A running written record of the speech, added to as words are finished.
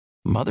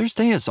Mother's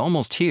Day is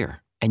almost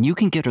here, and you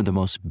can get her the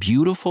most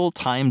beautiful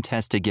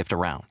time-tested gift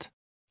around.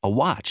 A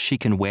watch she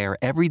can wear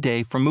every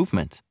day from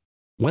Movement.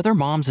 Whether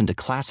mom's into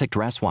classic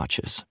dress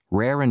watches,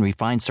 rare and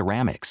refined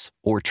ceramics,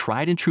 or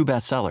tried and true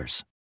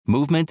bestsellers,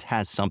 Movement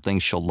has something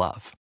she'll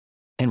love.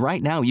 And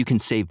right now you can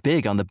save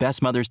big on the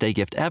best Mother's Day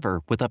gift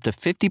ever with up to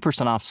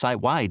 50% off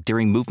site-wide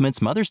during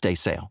Movement's Mother's Day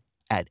sale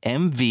at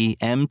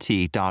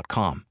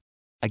MVMT.com.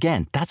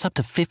 Again, that's up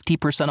to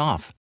 50%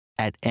 off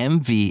at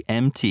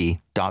MVMT.com.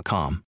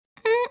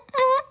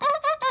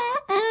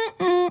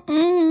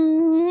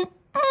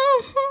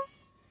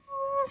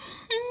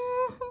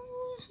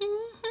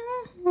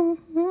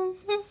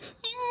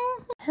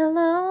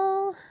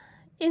 Hello,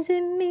 is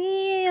it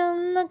me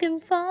I'm looking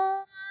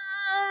for?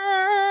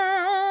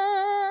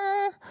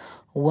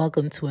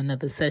 Welcome to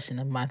another session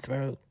of my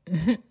throat.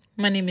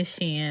 My name is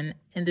Shan,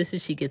 and this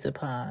is She Gets a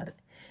Pod.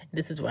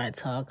 This is where I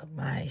talk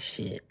my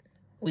shit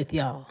with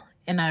y'all,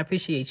 and I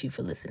appreciate you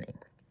for listening.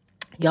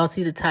 Y'all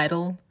see the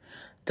title?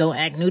 Don't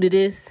act new to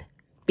this,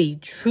 be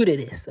true to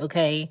this,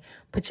 okay?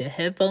 Put your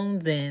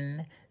headphones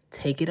in,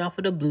 take it off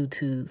of the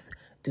Bluetooth.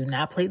 Do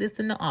not play this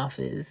in the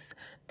office.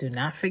 Do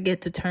not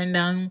forget to turn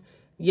down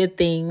your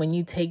thing when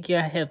you take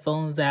your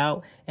headphones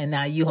out and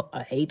now you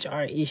a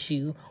HR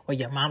issue, or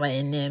your mama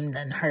and them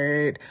done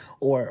heard,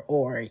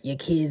 or your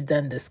kids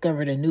done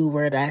discovered a new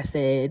word I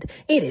said.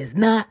 It is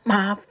not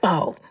my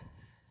fault.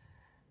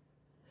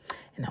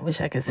 And I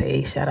wish I could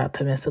say shout out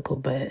to Mystical,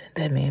 but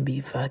that man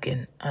be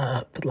fucking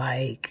up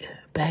like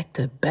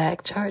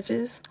back-to-back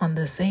charges on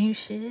the same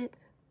shit.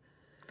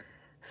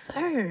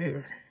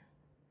 Sir,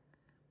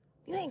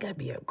 you ain't gotta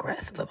be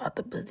aggressive about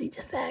the pussy.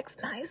 Just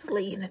ask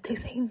nicely. And if they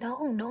say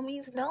no, no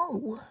means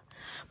no.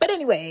 But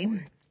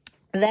anyway,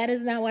 that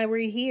is not why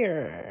we're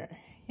here.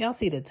 Y'all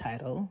see the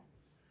title.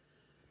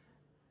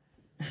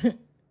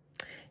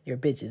 Your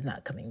bitch is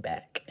not coming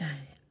back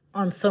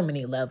on so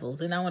many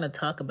levels. And I want to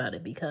talk about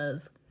it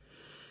because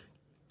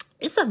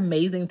it's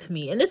amazing to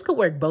me. And this could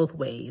work both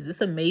ways.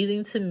 It's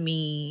amazing to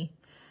me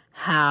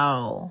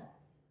how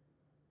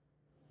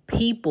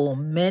people,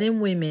 men and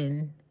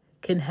women,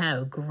 can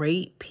have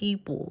great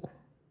people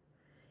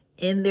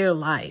in their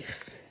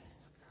life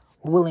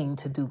willing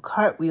to do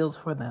cartwheels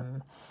for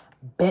them,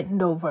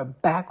 bend over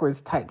backwards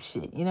type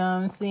shit. You know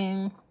what I'm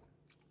saying?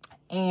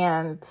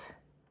 And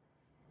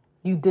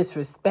you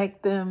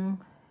disrespect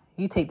them.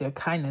 You take their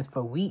kindness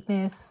for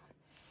weakness.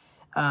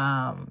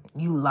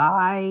 You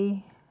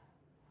lie.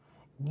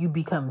 You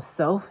become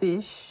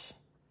selfish.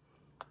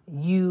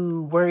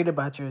 You worried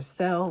about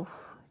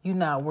yourself. You're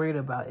not worried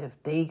about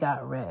if they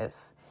got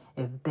rest,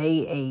 if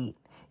they ate.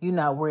 You're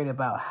not worried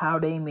about how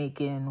they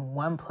making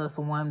 1 +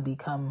 1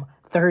 become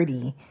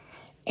 30.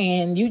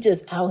 And you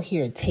just out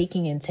here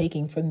taking and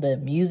taking from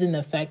them, using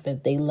the fact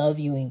that they love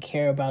you and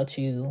care about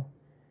you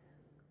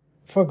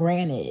for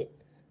granted.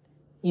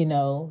 You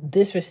know,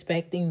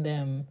 disrespecting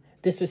them,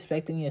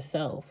 disrespecting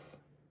yourself.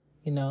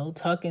 You know,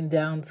 talking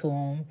down to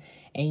them,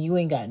 and you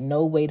ain't got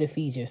no way to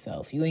feed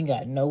yourself. You ain't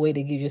got no way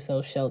to give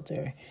yourself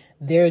shelter.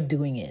 They're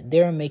doing it.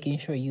 They're making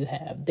sure you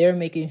have. They're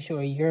making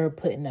sure you're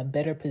put in a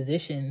better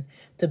position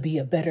to be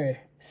a better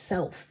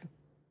self.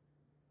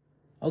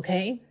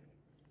 Okay?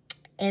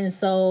 And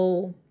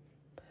so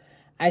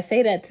I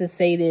say that to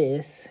say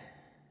this.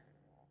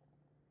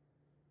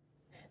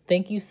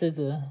 Thank you,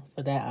 SZA,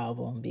 for that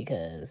album,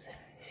 because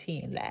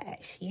she ain't lied.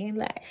 She ain't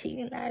lied. She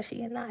ain't lied.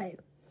 She ain't lied.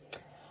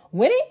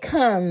 When it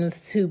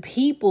comes to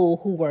people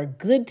who are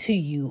good to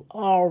you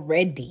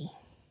already,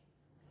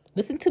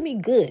 listen to me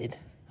good,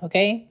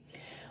 okay?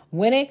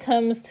 When it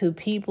comes to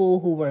people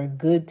who are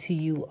good to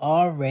you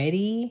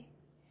already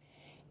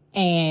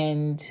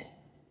and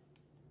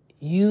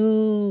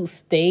you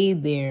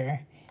stayed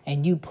there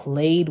and you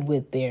played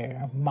with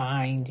their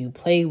mind, you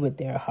played with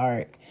their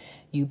heart,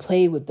 you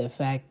played with the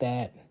fact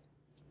that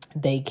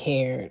they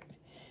cared,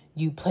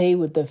 you played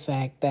with the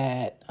fact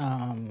that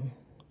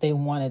they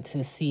wanted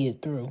to see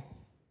it through.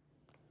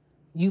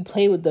 You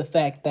play with the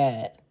fact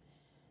that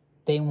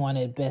they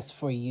wanted best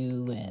for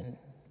you and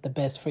the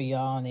best for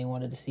y'all, and they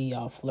wanted to see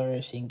y'all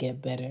flourish and get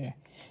better.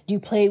 You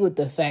play with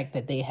the fact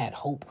that they had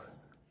hope.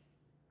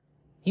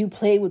 You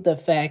play with the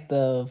fact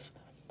of,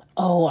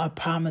 oh, I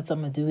promise I'm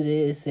going to do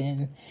this.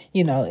 And,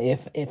 you know,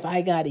 if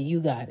I got it,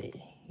 you got it,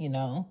 you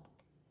know.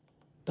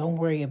 Don't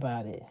worry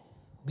about it.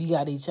 We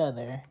got each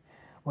other.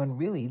 When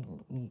really,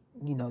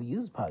 you know,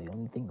 you probably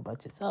only think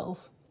about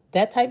yourself.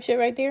 That type shit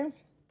right there.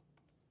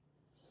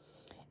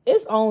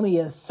 It's only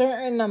a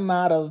certain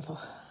amount of,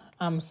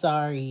 I'm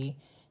sorry,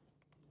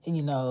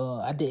 you know,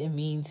 I didn't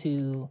mean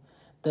to,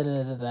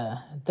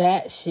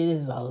 That shit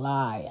is a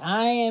lie.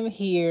 I am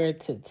here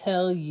to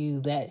tell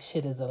you that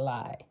shit is a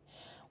lie.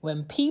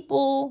 When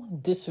people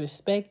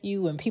disrespect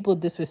you, when people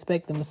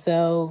disrespect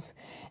themselves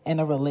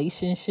in a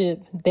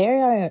relationship,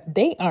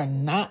 they are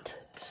not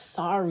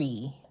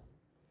sorry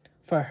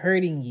for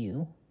hurting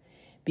you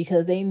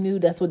because they knew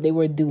that's what they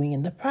were doing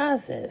in the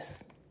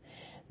process.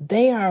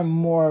 They are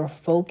more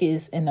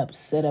focused and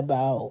upset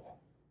about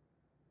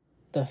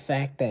the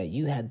fact that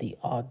you had the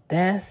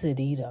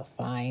audacity to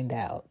find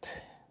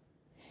out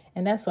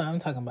And that's what I'm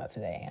talking about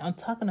today. I'm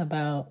talking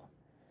about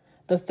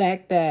the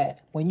fact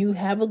that when you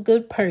have a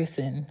good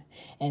person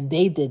and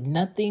they did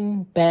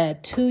nothing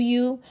bad to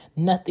you,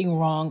 nothing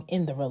wrong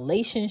in the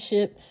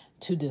relationship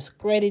to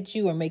discredit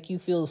you or make you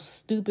feel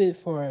stupid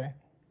for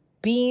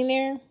being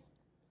there,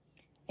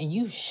 and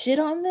you shit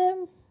on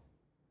them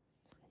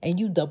and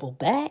you double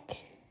back,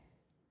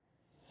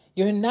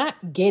 you're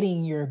not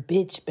getting your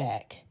bitch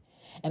back.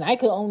 And I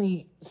could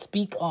only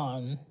speak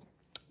on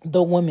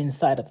the women's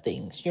side of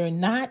things. You're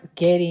not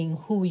getting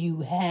who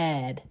you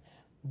had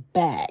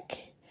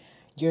back.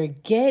 You're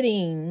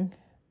getting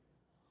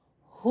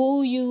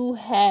who you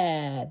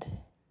had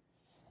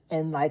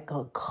in like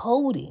a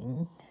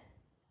coating,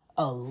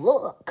 a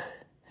look.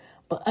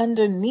 But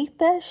underneath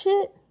that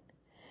shit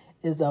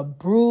is a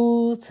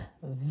bruised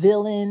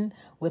villain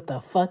with a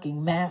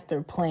fucking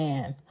master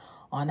plan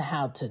on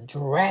how to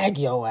drag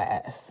your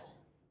ass.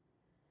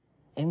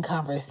 In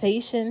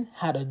conversation,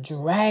 how to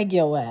drag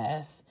your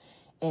ass.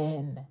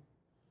 And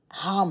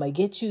how I'm going to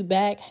get you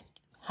back.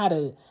 How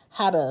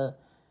to,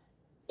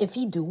 if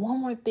he do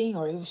one more thing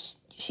or if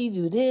she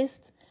do this.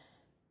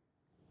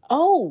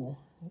 Oh,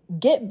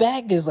 get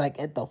back is like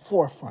at the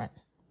forefront.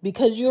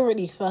 Because you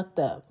already fucked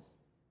up.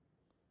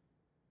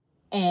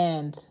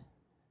 And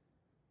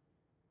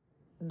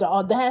the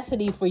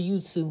audacity for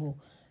you to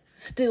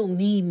still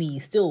need me,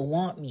 still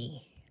want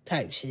me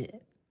type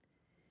shit.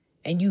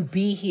 And you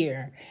be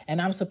here.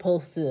 And I'm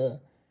supposed to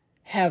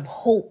have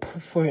hope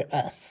for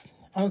us.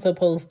 I'm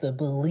supposed to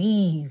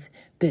believe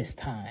this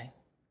time.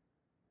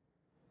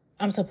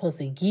 I'm supposed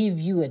to give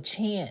you a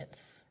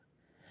chance.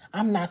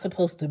 I'm not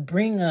supposed to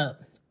bring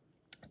up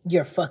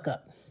your fuck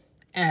up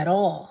at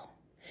all.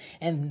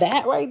 And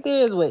that right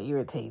there is what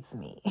irritates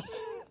me.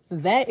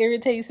 That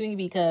irritates me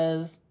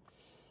because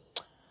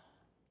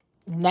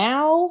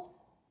now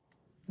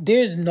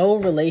there's no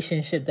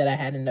relationship that I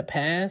had in the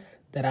past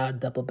that I'll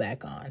double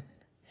back on.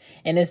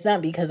 And it's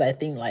not because I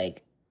think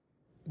like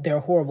they're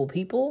horrible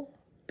people,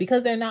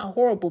 because they're not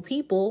horrible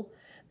people.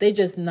 They're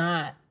just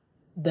not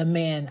the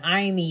man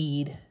I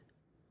need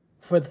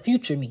for the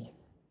future me.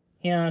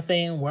 You know what I'm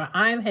saying? Where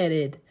I'm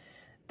headed,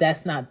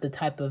 that's not the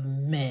type of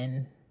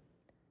men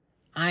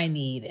I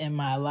need in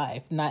my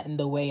life. Not in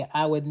the way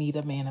I would need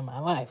a man in my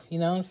life. You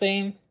know what I'm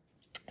saying?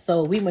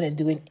 So we wouldn't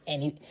do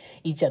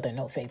each other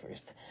no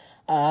favors.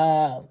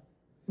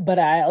 But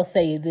I'll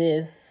say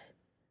this.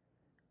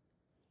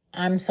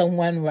 I'm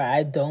someone where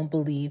I don't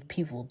believe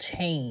people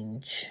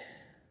change.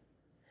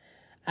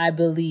 I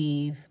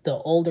believe the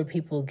older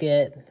people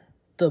get,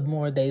 the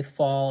more they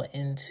fall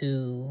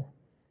into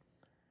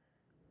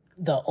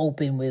the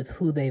open with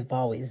who they've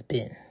always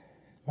been,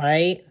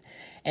 right?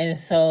 And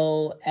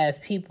so as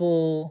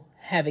people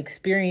have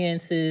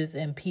experiences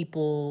and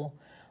people,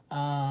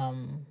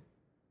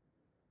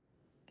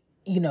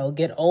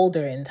 get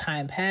older and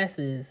time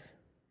passes,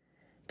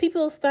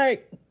 people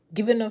start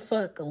giving a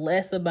fuck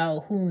less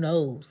about who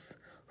knows,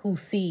 who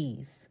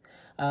sees,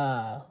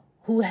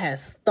 who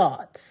has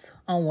thoughts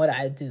on what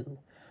I do,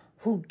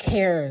 who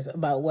cares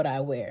about what I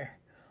wear.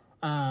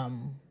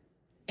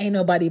 Ain't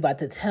nobody about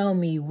to tell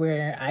me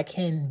where I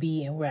can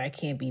be and where I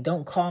can't be.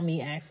 Don't call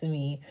me asking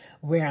me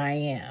where I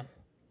am.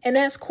 And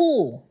that's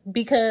cool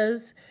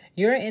because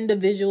you're an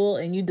individual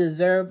and you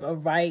deserve a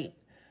right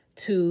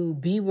to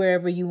be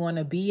wherever you want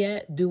to be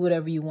at, do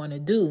whatever you want to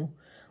do.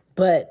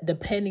 But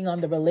depending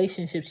on the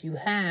relationships you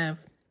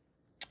have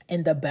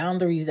and the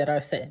boundaries that are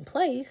set in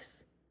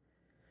place,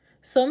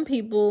 some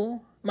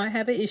people might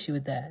have an issue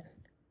with that,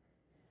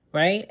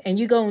 right? And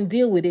you're going to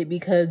deal with it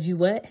because you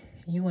what?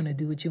 You want to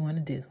do what you want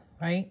to do,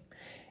 right?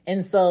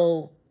 And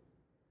so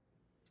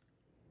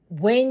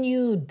when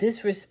you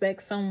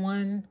disrespect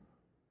someone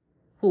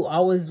who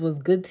always was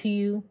good to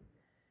you,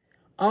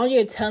 all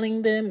you're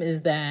telling them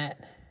is that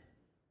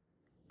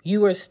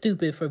you are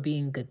stupid for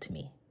being good to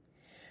me.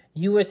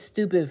 You are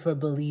stupid for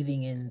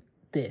believing in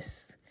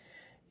this.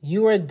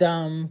 You are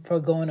dumb for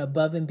going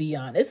above and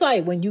beyond. It's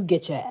like when you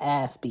get your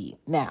ass beat.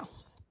 Now,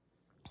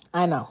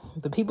 I know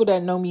the people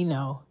that know me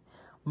know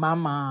my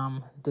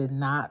mom did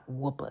not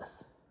whoop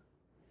us.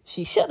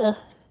 She should have,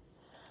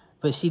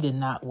 but she did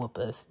not whoop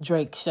us.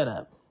 Drake, shut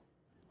up.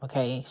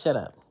 Okay, shut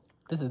up.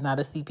 This is not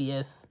a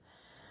CPS.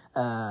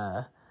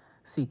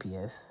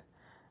 CPS.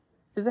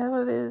 Is that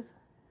what it is?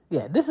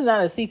 Yeah, this is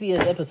not a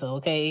CPS episode,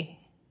 okay?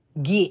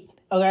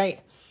 All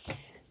right?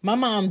 My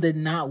mom did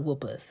not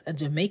whoop us. A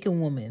Jamaican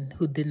woman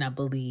who did not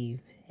believe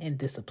in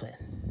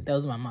discipline. That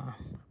was my mom.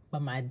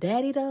 But my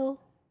daddy, though,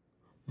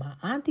 my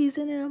aunties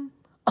and them,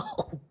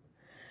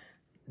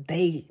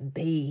 they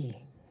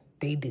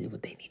did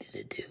what they needed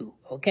to do,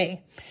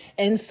 okay?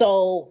 And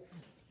so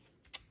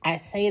I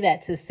say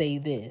that to say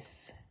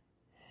this.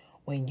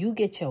 When you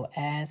get your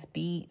ass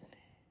beat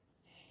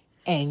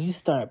and you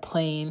start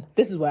playing,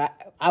 this is what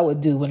I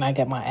would do when I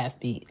got my ass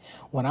beat.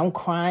 When I'm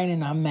crying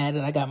and I'm mad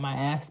that I got my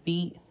ass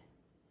beat,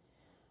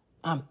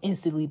 I'm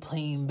instantly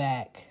playing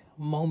back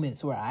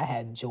moments where I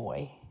had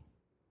joy.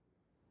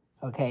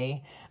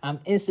 Okay? I'm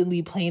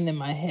instantly playing in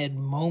my head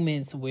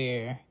moments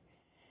where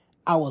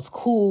I was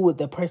cool with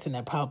the person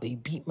that probably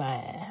beat my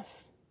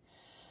ass.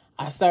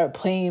 I start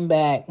playing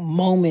back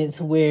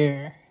moments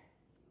where,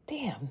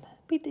 damn,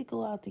 we did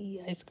go out to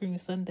eat ice cream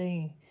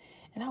Sunday.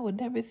 And I would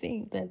never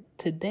think that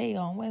today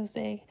on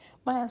Wednesday,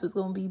 my ass is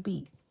going to be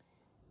beat.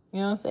 You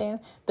know what I'm saying?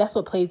 That's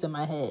what plays in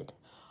my head.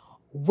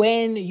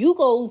 When you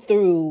go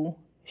through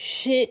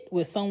shit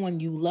with someone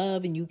you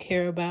love and you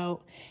care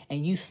about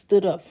and you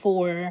stood up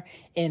for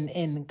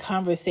in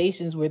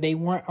conversations where they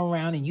weren't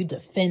around and you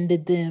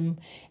defended them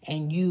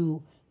and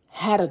you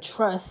had a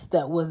trust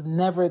that was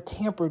never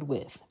tampered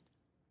with,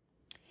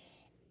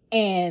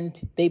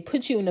 and they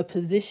put you in a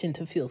position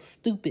to feel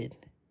stupid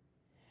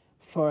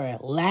for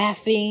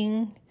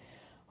laughing,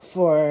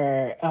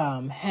 for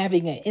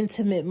having an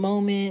intimate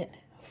moment,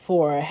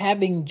 for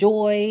having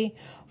joy,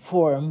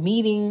 for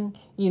meeting,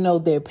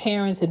 their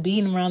parents and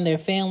being around their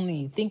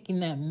family, thinking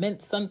that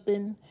meant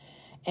something,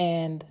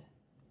 and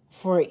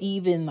for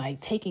even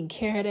like taking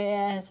care of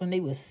their ass when they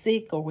was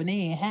sick or when they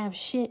didn't have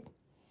shit.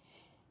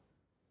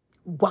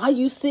 While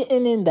you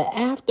sitting in the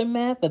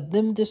aftermath of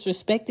them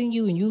disrespecting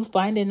you and you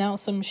finding out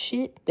some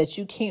shit that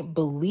you can't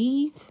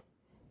believe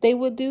they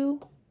would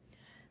do,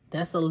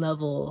 that's a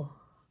level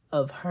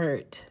of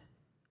hurt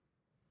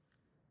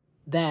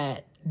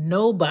that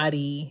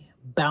nobody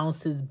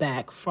bounces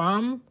back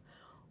from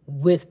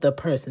with the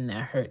person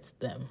that hurts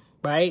them,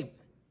 right?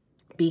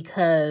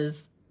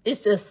 Because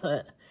it's just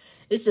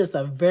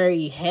a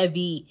very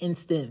heavy,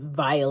 instant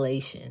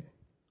violation.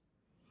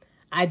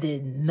 I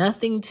did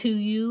nothing to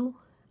you.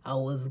 I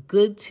was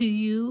good to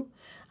you.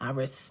 I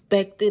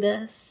respected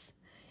us.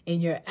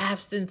 In your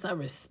absence, I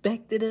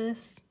respected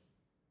us.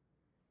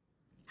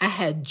 I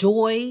had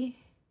joy.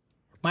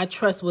 My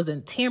trust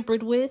wasn't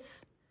tampered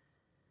with.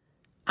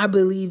 I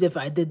believed if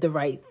I did the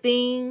right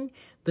thing,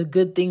 the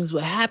good things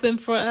would happen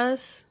for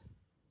us.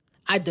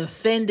 I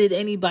defended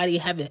anybody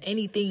having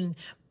anything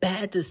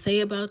bad to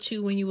say about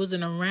you when you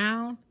wasn't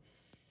around.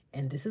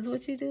 And this is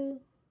what you do?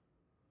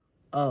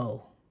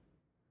 Oh.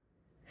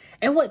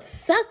 And what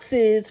sucks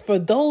is for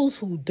those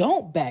who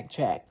don't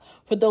backtrack,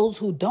 for those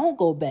who don't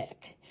go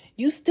back,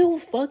 you still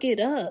fuck it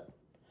up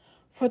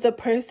for the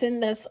person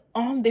that's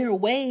on their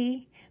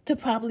way to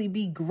probably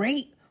be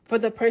great for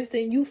the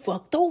person you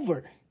fucked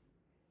over.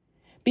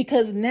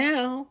 Because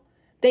now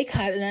they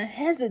kind of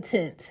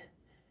hesitant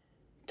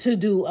to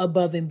do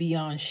above and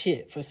beyond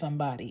shit for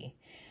somebody.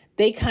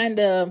 They kind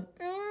of,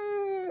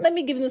 let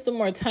me give them some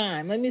more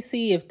time. Let me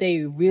see if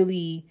they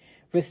really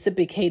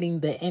reciprocating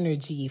the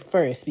energy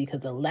first. Because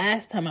the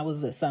last time I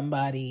was with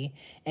somebody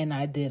and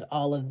I did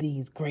all of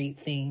these great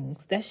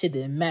things, that shit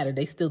didn't matter.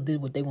 They still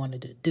did what they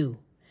wanted to do.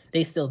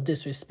 They still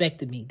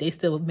disrespected me. They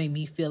still made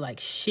me feel like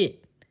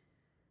shit.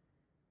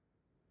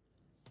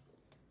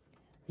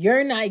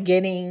 You're not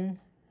getting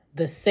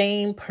the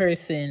same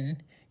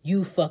person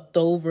you fucked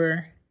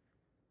over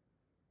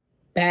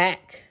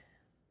back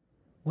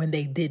when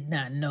they did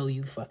not know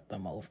you fucked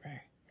them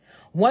over.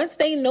 Once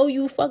they know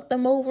you fucked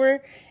them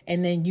over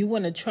and then you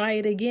want to try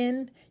it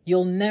again,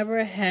 you'll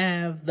never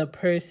have the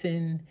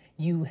person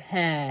you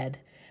had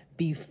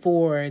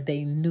before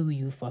they knew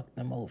you fucked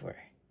them over.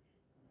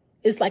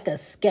 It's like a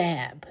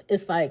scab.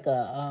 It's like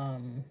a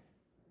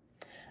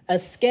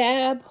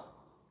scab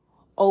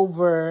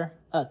over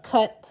a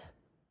cut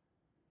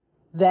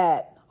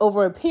that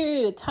over a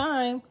period of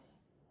time,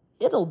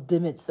 it'll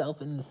dim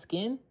itself in the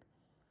skin,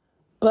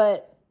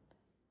 but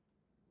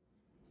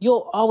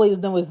you'll always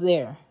know it's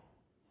there.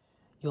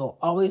 You'll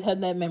always have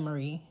that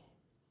memory.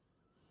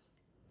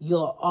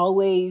 You'll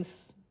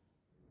always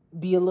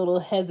be a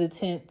little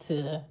hesitant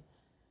to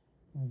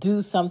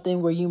do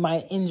something where you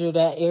might injure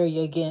that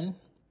area again.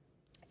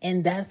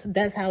 And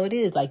that's how it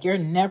is. Like, you're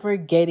never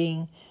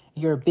getting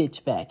your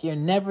bitch back. You're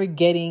never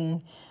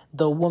getting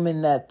the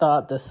woman that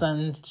thought the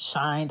sun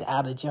shined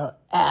out of your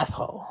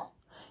asshole.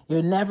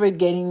 You're never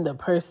getting the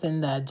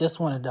person that just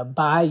wanted to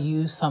buy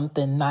you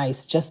something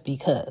nice just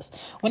because.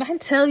 When I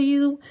tell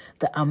you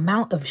the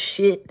amount of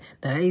shit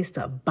that I used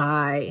to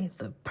buy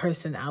the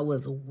person I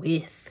was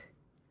with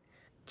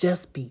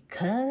just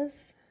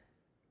because,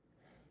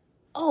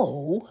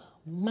 oh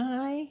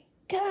my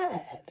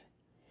God.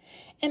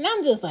 And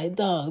I'm just like,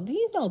 dog, do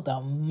you know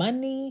the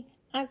money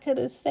I could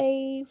have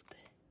saved?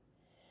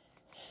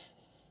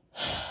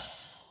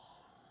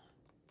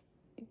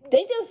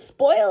 They just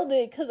spoiled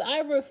it because I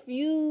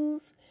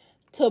refuse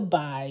to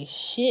buy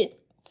shit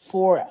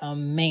for a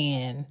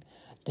man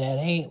that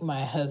ain't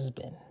my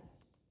husband.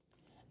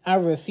 I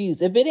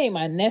refuse. If it ain't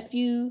my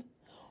nephew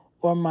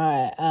or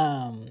my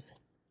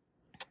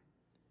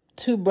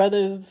two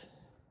brothers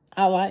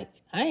I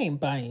ain't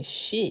buying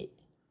shit.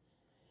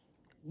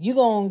 You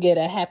gonna get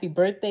a happy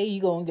birthday,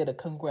 you gonna get a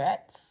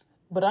congrats,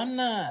 but I'm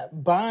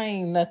not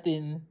buying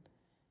nothing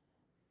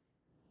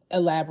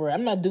elaborate.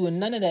 I'm not doing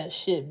none of that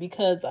shit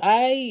because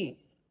I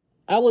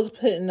was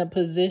put in a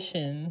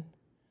position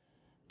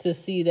to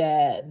see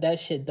that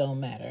shit don't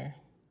matter.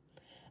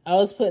 I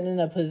was put in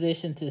a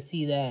position to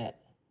see that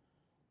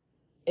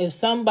if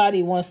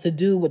somebody wants to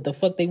do what the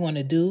fuck they want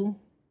to do,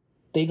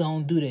 they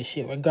gonna do this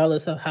shit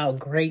regardless of how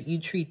great you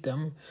treat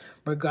them,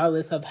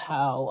 regardless of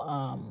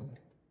how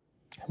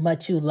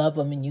much you love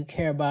them and you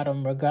care about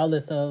them,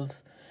 regardless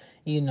of,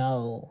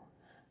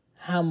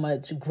 how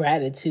much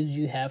gratitude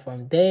you have for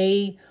them.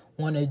 They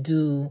want to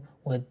do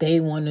what they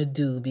want to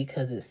do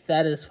because it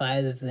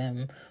satisfies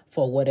them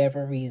for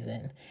whatever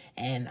reason.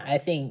 And I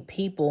think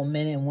people,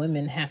 men and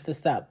women, have to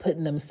stop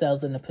putting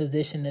themselves in a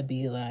position to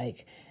be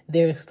like,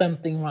 there's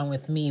something wrong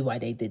with me, why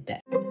they did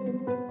that.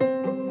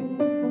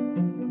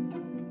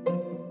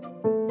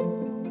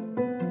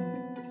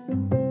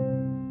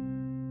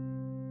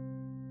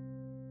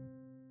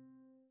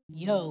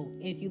 Yo,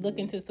 if you're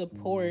looking to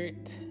support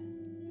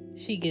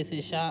She Gets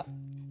It Shop,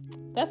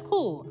 that's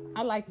cool.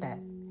 I like that.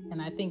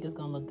 And I think it's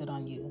going to look good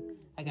on you.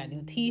 I got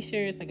new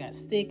t-shirts. I got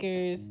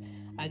stickers.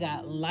 I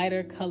got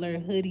lighter color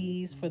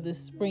hoodies for the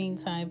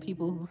springtime,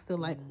 people who still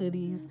like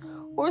hoodies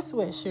or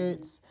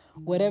sweatshirts,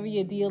 whatever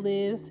your deal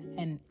is.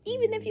 And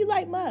even if you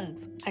like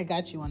mugs, I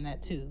got you on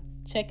that too.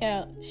 Check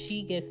out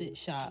She Gets It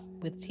Shop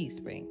with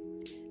Teespring.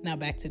 Now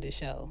back to the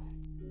show.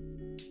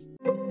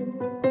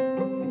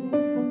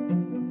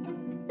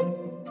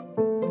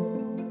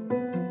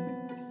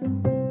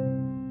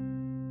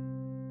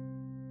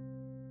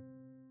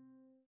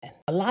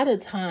 A lot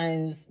of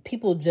times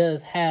people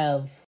just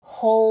have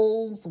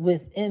holes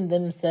within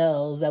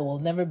themselves that will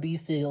never be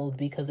filled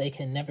because they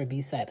can never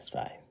be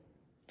satisfied.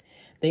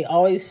 They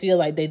always feel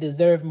like they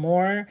deserve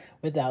more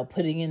without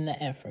putting in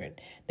the effort.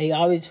 They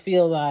always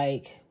feel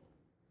like,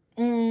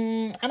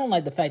 I don't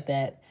like the fact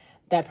that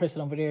that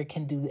person over there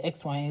can do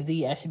X, Y, and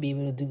Z. I should be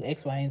able to do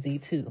X, Y, and Z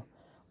too.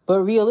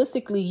 But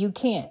realistically, you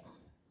can't,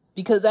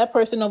 because that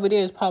person over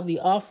there is probably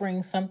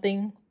offering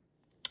something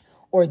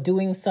or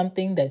doing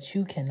something that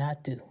you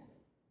cannot do.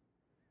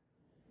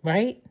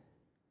 Right?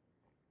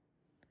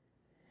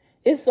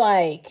 It's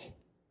like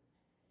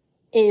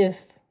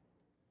if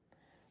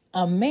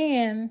a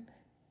man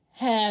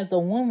has a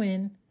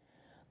woman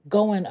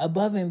going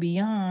above and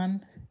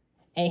beyond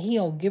and he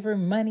don't give her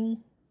money,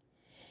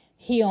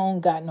 he don't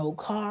got no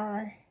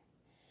car,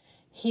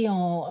 he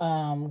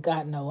don't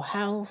got no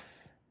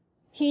house,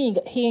 he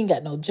ain't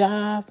got no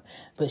job,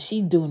 but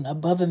she doing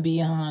above and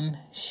beyond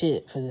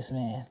shit for this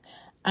man.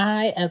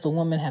 I, as a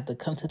woman, have to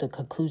come to the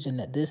conclusion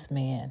that this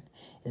man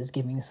is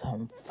giving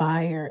some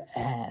fire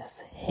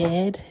ass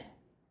head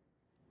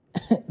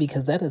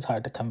because that is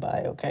hard to come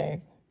by,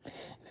 okay?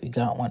 If you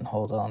got one,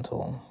 hold on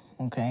to him,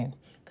 okay?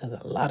 Because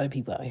a lot of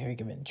people out here are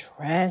giving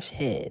trash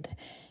head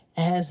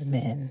as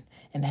men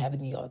and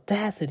having the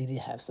audacity to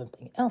have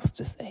something else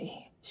to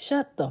say.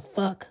 Shut the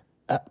fuck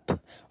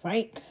up,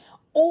 right?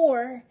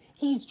 Or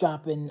he's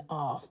dropping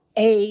off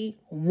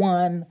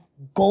A1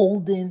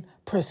 golden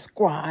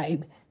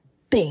prescribed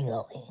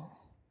dingling.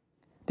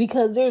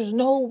 Because there's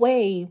no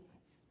way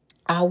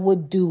I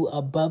would do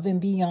above and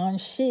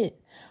beyond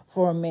shit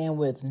for a man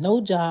with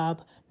no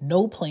job,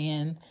 no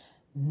plan,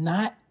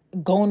 not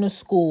going to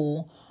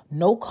school,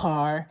 no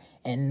car,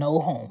 and no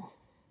home.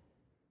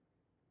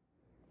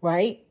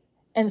 Right?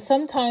 And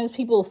sometimes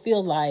people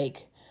feel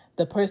like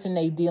the person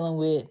they dealing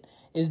with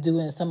is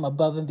doing some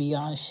above and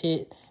beyond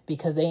shit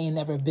because they ain't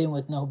never been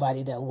with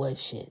nobody that was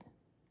shit.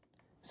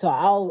 So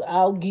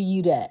I'll give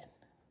you that.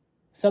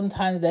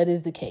 Sometimes that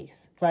is the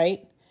case,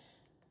 right?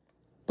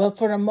 But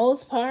for the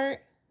most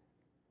part,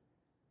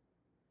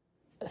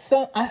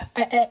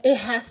 it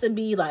has to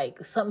be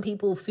like some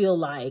people feel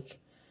like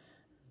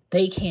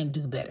they can't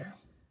do better.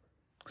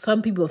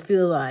 Some people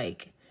feel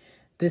like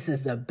this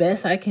is the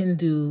best I can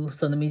do,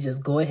 so let me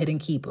just go ahead and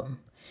keep them.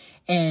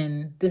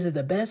 And this is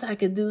the best I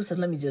could do, so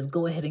let me just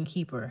go ahead and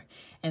keep her.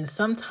 And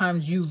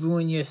sometimes you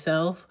ruin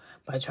yourself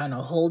by trying to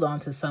hold on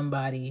to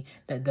somebody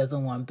that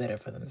doesn't want better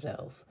for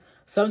themselves.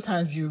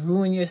 Sometimes you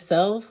ruin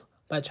yourself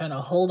by trying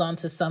to hold on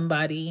to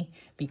somebody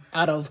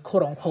out of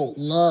quote unquote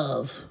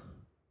love.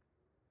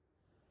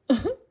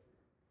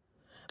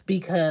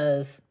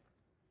 Because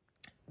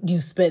you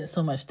spent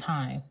so much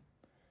time.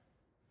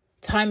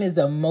 Time is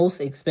the most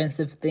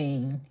expensive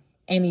thing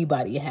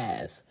anybody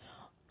has.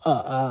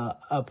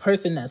 A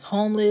person that's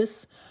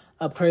homeless,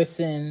 a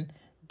person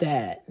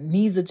that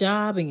needs a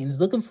job and is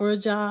looking for a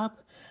job,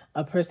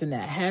 a person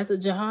that has a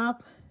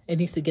job and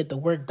needs to get the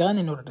work done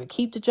in order to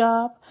keep the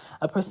job,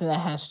 a person that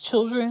has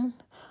children,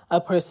 a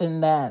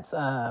person that's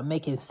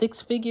making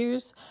six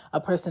figures,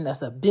 a person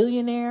that's a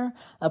billionaire,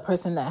 a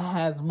person that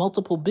has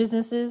multiple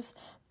businesses.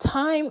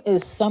 Time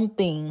is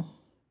something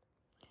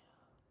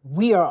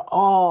we are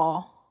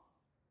all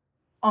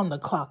on the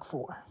clock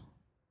for,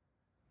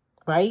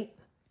 right?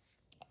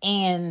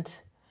 And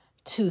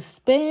to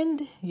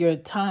spend your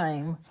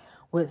time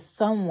with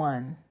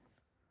someone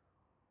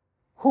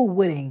who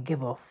wouldn't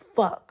give a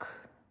fuck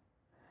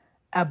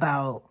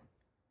about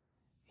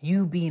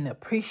you being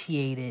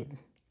appreciated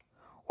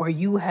or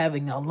you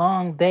having a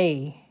long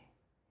day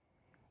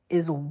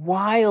is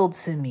wild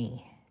to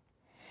me.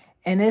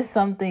 And it's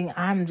something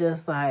I'm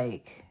just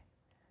like,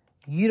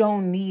 you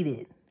don't need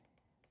it.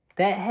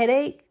 That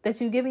headache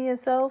that you're giving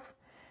yourself,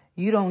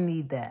 you don't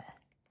need that.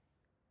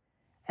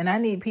 And I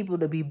need people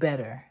to be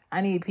better.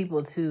 I need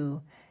people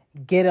to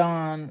get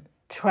on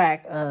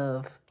track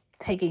of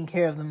taking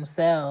care of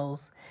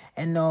themselves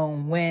and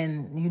knowing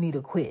when you need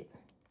to quit.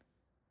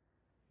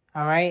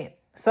 All right.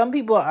 Some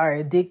people are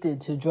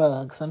addicted to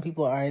drugs. Some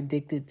people are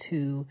addicted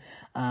to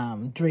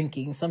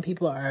drinking. Some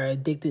people are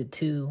addicted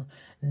to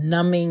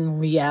numbing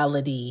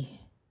reality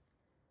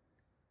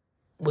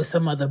with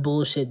some other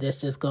bullshit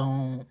that's just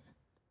going to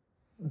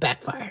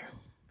backfire.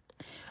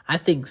 I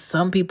think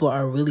some people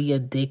are really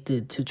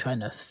addicted to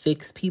trying to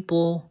fix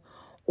people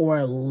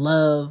or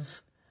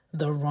love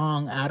the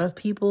wrong out of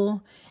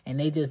people, and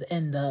they just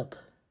end up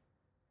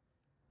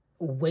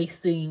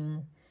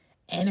wasting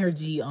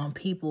energy on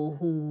people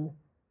who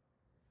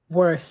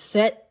were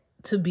set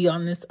to be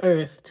on this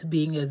earth to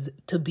be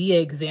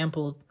an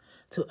example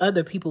to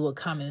other people with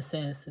common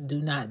sense.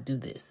 Do not do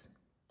this.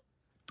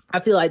 I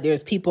feel like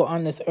there's people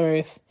on this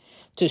earth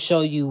to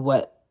show you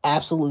what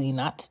absolutely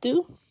not to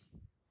do,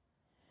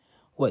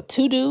 what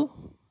to do,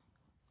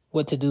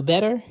 what to do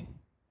better,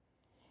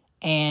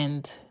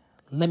 and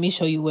let me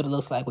show you what it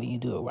looks like when you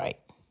do it right.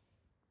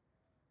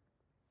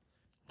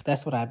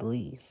 That's what I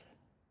believe.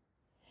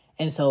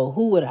 And so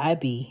who would I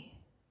be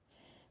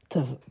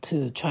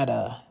to try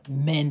to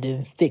mend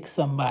and fix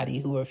somebody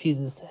who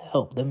refuses to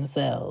help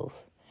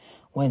themselves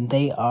when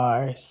they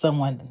are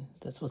someone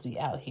that's supposed to be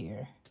out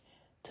here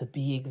to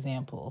be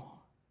example,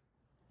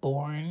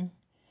 born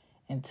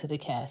into the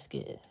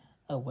casket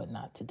of what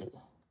not to do.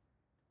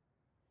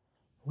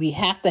 We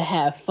have to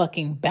have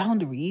fucking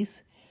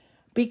boundaries,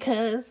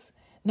 because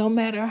no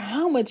matter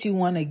how much you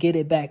want to get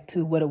it back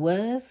to what it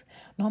was,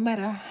 no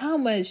matter how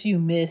much you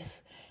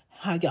miss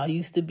how y'all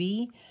used to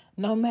be,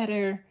 no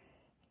matter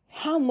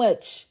how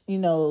much,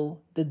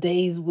 the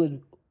days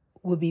would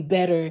be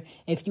better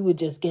if you would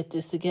just get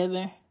this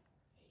together,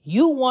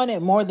 you want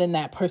it more than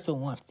that person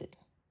wants it.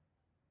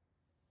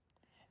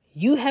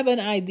 You have an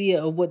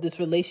idea of what this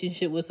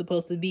relationship was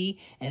supposed to be,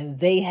 and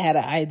they had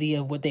an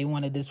idea of what they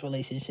wanted this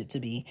relationship to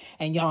be.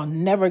 And y'all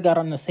never got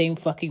on the same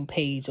fucking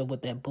page of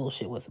what that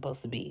bullshit was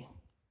supposed to be.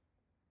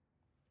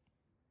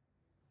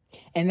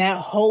 And that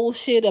whole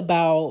shit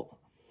about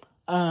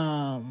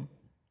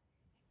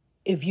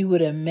if you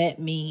would have met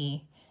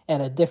me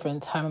at a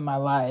different time in my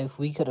life,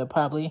 we could have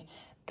probably...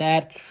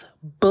 That's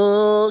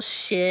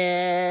bullshit.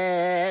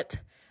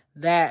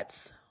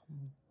 That's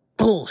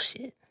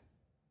bullshit.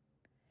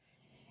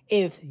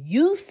 If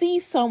you see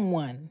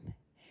someone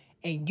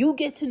and you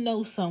get to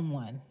know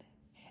someone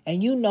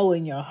and you know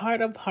in your heart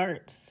of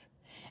hearts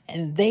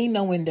and they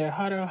know in their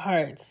heart of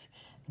hearts,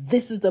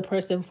 this is the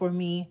person for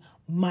me,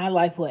 my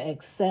life will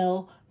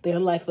excel, their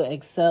life will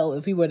excel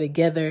if we were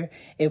together,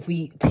 if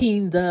we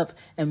teamed up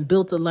and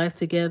built a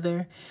life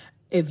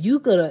if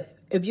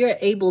you're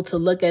able to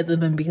look at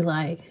them and be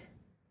like,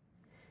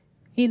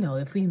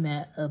 if we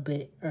met a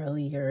bit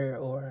earlier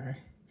or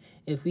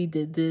if we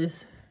did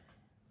this,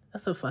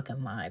 that's a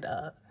fucking lie,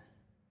 dog.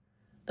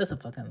 That's a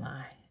fucking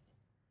lie.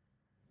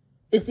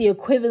 It's the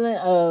equivalent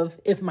of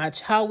if my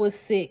child was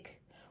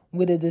sick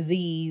with a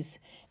disease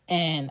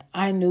and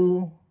I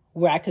knew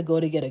where I could go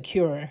to get a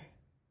cure,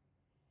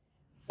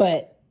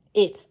 but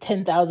it's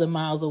 10,000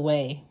 miles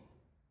away.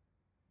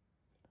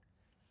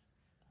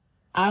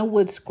 I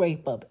would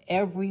scrape up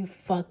every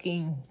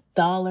fucking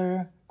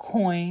dollar,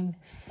 coin,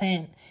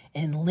 cent,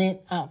 and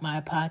lint out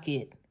my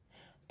pocket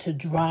to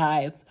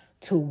drive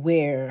to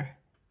where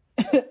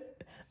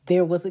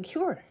there was a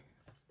cure.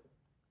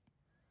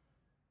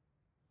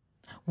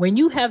 When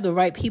you have the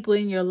right people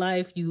in your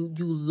life, you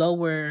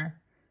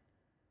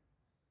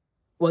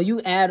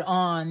add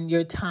on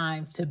your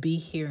time to be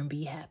here and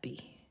be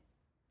happy,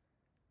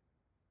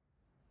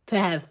 to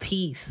have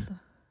peace.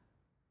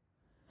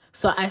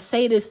 So I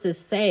say this to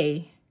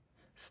say,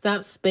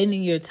 stop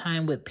spending your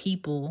time with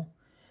people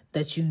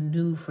that you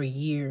knew for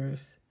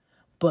years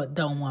but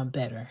don't want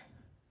better.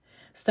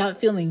 Stop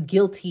feeling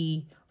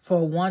guilty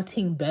for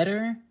wanting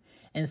better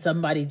and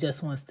somebody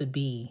just wants to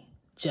be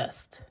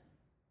just.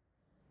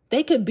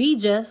 They could be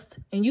just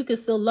and you could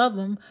still love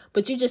them,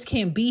 but you just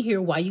can't be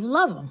here while you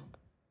love them.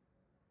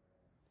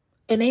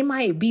 And they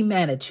might be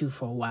mad at you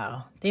for a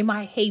while. They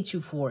might hate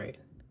you for it.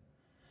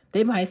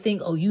 They might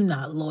think, oh, you're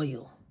not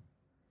loyal.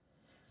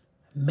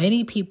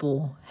 Many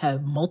people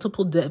have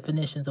multiple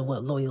definitions of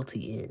what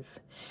loyalty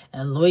is.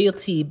 And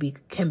loyalty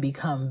can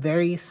become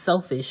very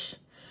selfish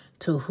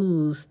to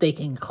who's they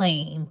can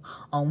claim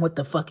on what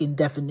the fucking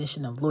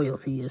definition of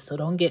loyalty is. So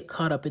don't get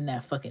caught up in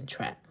that fucking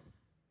trap.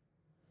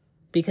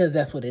 Because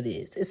that's what it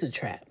is. It's a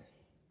trap.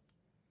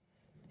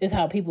 It's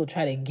how people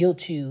try to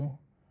guilt you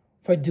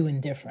for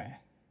doing different.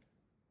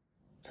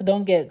 So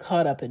don't get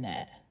caught up in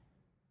that.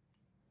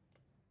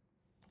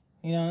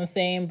 You know what I'm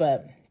saying?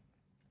 But,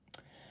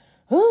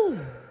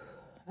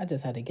 I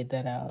just had to get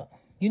that out.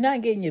 You're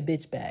not getting your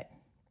bitch back.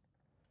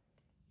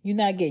 You're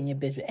not getting your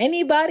bitch back.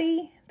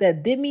 Anybody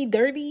that did me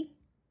dirty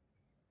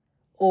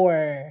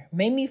or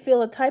made me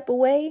feel a type of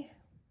way,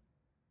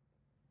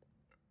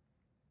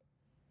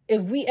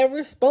 if we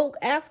ever spoke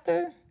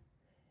after,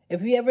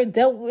 if we ever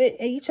dealt with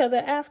each other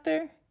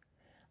after,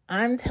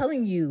 I'm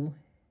telling you,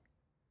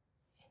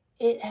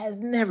 it has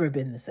never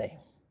been the same.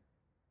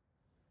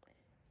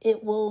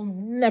 It will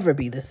never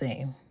be the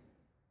same.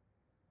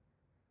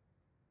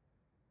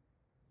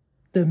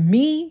 The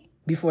me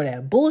before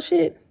that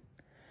bullshit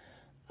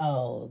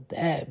Oh,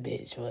 that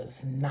bitch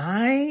was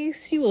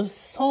nice. She was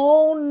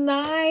so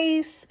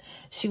nice.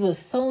 She was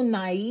so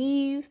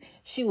naive.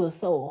 She was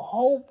so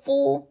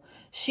hopeful.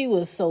 She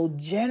was so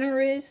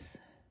generous.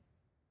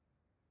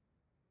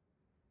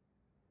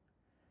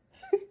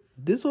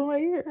 This one right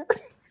here.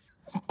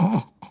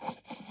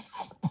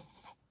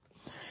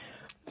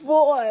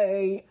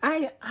 Boy,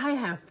 I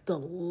have to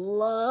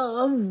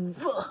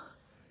love.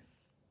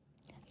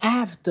 I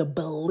have to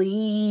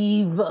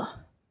believe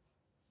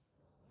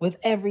with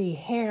every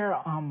hair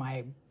on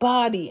my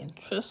body, and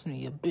trust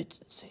me, a bitch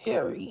is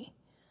hairy,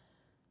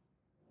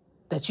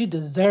 that you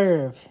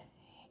deserve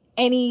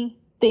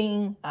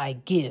anything I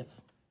give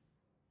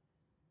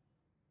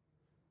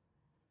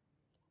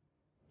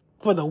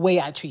for the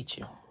way I treat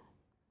you.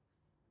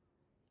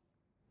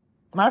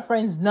 My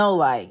friends know,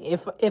 like,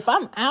 if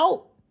I'm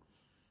out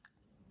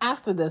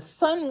after the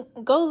sun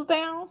goes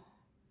down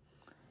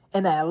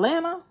in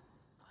Atlanta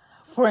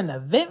for an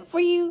event for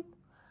you,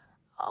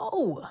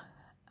 oh,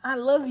 I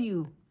love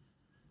you.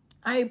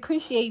 I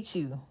appreciate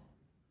you.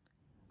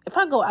 If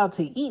I go out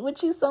to eat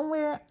with you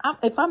somewhere,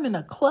 if I'm in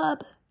a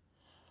club,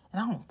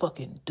 and I don't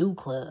fucking do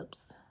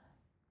clubs,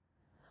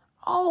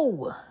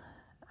 oh,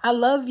 I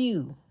love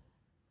you.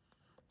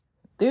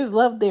 There's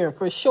love there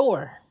for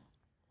sure.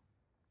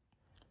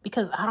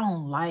 Because I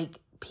don't like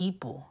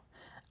people.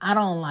 I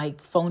don't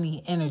like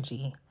phony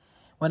energy.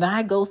 When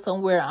I go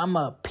somewhere, I'm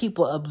a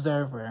people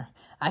observer.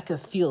 I could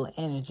feel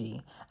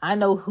energy. I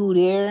know who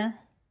there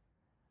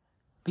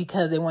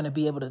because they want to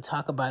be able to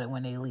talk about it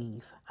when they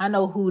leave. I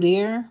know who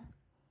there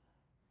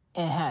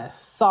and has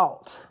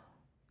salt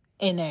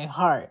in their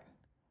heart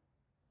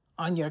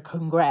on your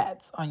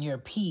congrats, on your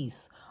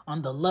peace,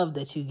 on the love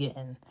that you're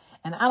getting.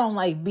 And I don't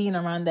like being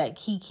around that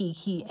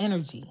key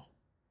energy.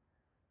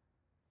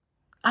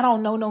 I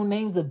don't know no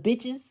names of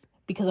bitches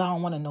because I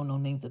don't want to know no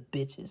names of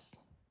bitches.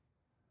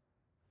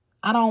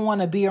 I don't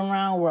want to be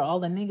around where all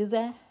the niggas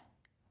at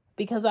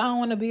because I don't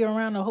want to be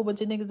around a whole bunch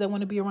of niggas that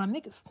want to be around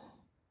niggas.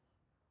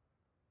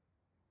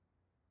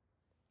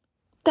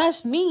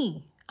 That's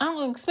me. I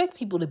don't expect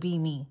people to be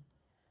me.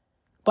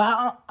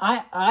 But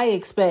I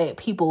expect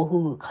people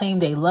who claim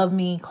they love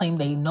me, claim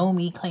they know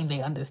me, claim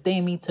they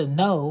understand me to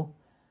know,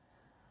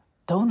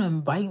 don't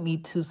invite me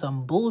to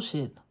some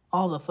bullshit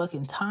all the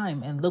fucking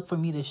time and look for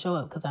me to show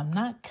up because I'm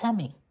not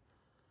coming.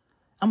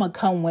 I'm going to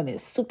come when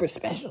it's super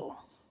special.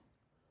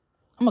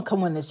 I'm going to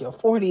come when it's your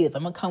 40th.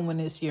 I'm going to come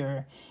when it's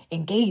your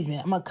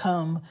engagement. I'm going to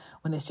come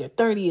when it's your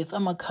 30th.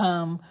 I'm going to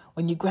come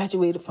when you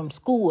graduated from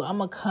school. I'm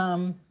going to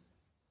come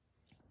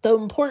the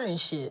important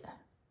shit.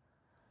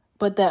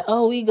 But that,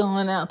 oh, we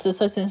going out to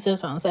such and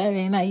such on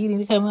Saturday night, you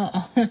need to come out.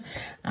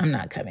 I'm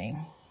not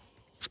coming.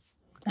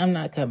 I'm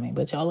not coming.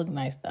 But y'all look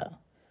nice though.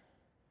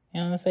 You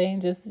know what I'm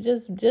saying?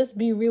 Just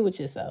be real with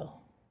yourself.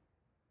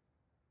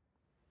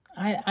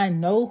 I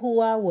know who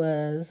I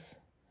was.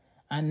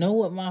 I know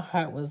what my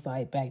heart was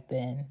like back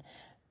then.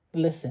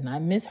 Listen, I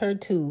miss her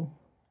too.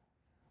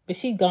 But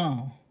she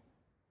gone.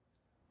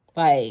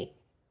 Like,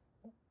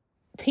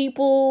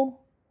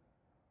 people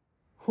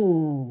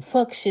who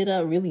fuck shit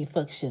up really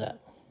fuck shit up.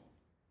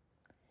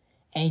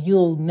 And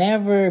you'll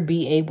never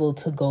be able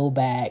to go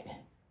back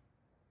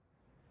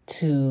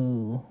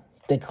to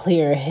the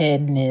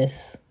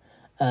clear-headedness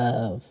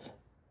of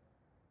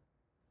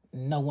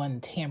no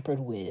one tampered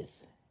with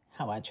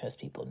how I trust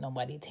people.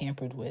 Nobody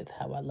tampered with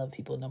how I love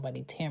people.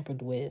 Nobody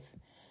tampered with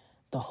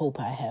the hope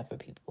I have for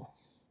people.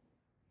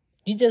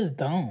 You just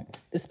don't,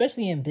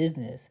 especially in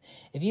business.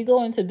 If you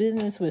go into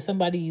business with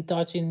somebody you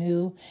thought you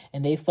knew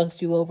and they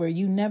fucked you over,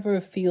 you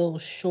never feel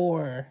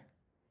sure.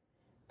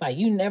 Like,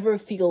 you never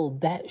feel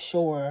that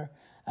sure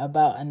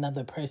about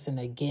another person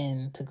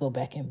again to go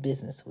back in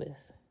business with.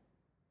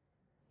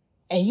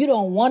 And you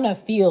don't want to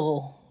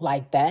feel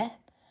like that.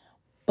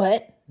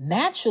 But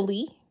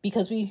naturally,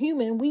 because we're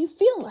human, we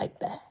feel like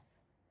that.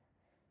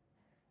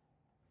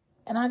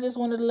 And I just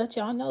wanted to let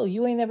y'all know,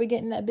 you ain't never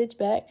getting that bitch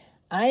back.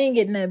 I ain't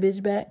getting that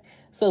bitch back.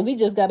 So we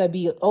just got to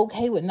be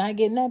okay with not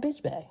getting that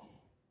bitch back.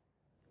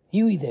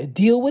 You either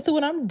deal with it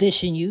when I'm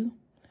dishing you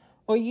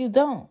or you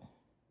don't.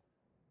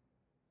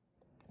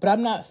 But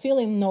I'm not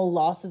feeling no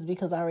losses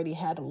because I already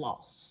had a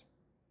loss.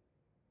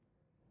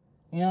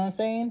 You know what I'm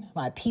saying?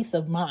 My peace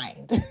of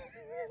mind.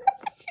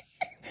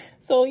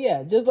 So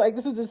yeah, just like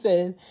the sister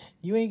said,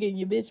 you ain't getting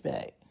your bitch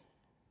back.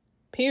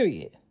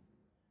 Period.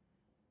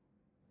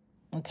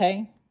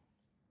 Okay?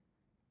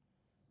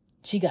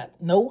 She got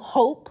no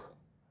hope.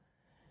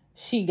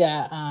 She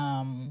got,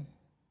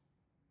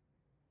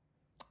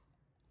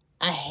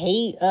 I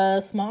hate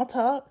small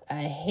talk.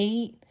 I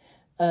hate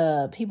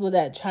people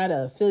that try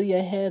to fill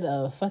your head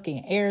of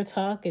fucking air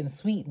talk and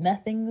sweet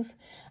nothings.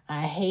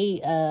 I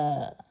hate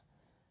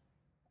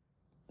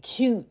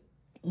cute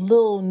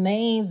little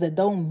names that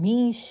don't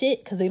mean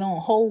shit because they don't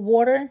hold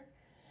water.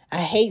 I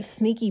hate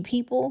sneaky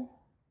people.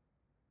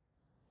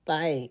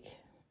 Like,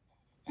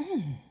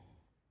 I'm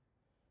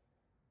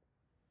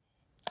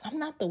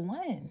not the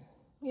one.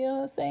 You know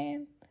what I'm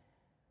saying?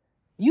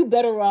 You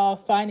better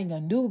off finding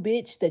a new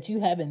bitch that you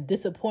haven't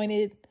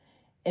disappointed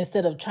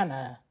instead of trying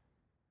to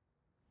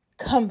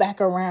come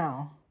back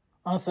around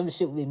on some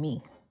shit with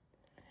me.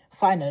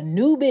 Find a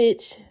new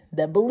bitch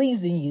that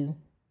believes in you.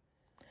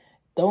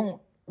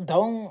 Don't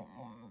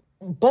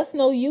bust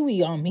no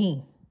Yui on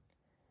me.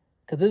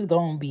 Because it's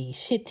going to be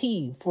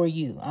shitty for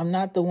you. I'm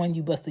not the one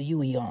you bust a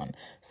Yui on.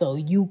 So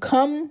you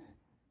come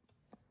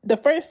the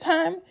first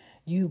time,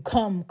 you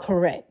come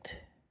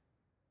correct.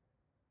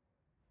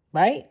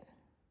 Right?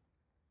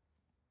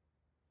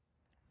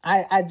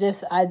 I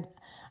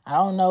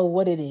don't know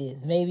what it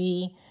is.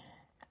 Maybe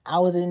I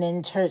wasn't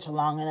in church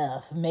long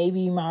enough.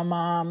 Maybe my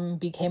mom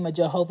became a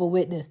Jehovah's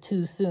Witness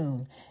too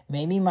soon.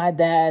 Maybe my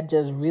dad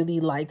just really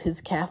liked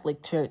his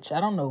Catholic church.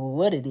 I don't know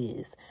what it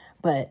is.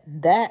 But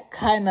that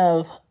kind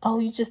of,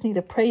 you just need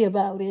to pray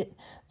about it.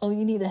 Oh,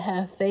 you need to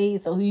have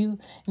faith. Oh, you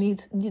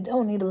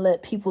don't need to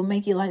let people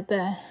make you like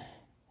that.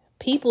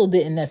 People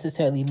didn't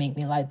necessarily make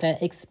me like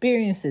that.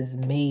 Experiences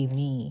made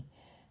me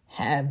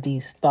have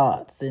these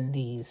thoughts and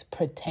these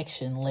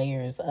protection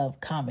layers of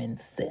common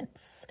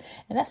sense.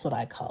 And that's what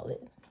I call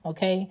it.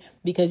 Okay?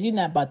 Because you're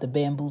not about to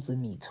bamboozle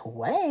me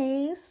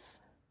twice.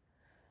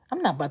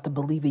 I'm not about to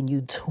believe in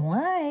you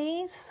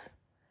twice.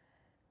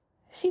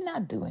 She's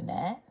not doing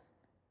that.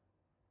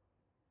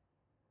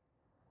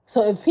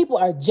 So if people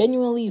are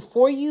genuinely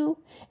for you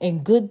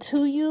and good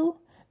to you,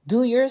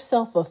 do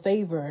yourself a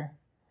favor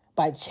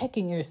by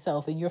checking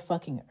yourself and your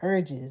fucking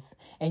urges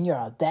and your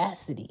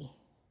audacity.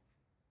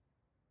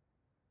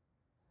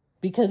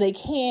 Because they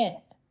can't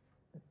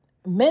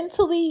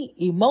mentally,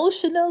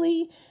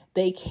 emotionally,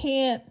 they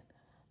can't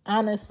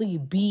honestly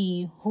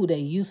be who they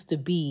used to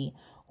be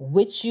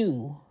with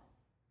you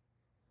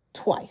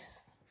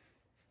twice.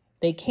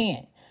 They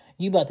can't.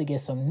 You about to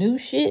get some new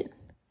shit,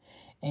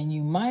 and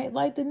you might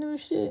like the new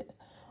shit,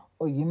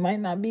 or you might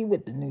not be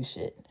with the new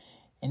shit.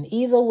 And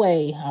either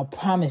way, I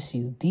promise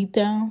you, deep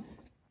down,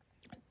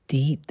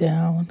 they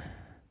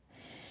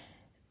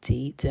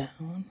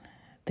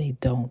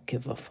don't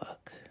give a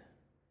fuck.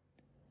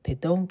 They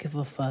don't give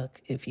a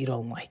fuck if you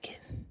don't like it.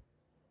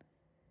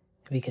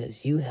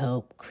 Because you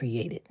helped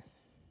create it.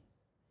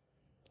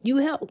 You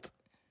helped.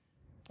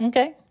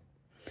 Okay?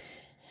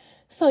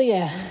 So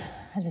yeah,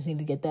 I just need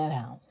to get that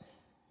out.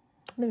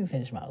 Let me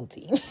finish my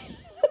OT.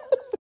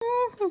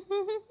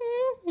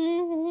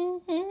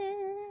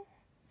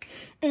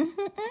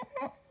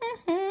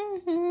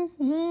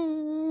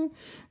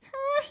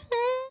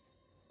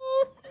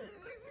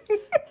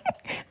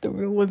 The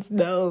real ones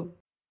know.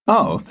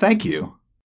 Oh, thank you.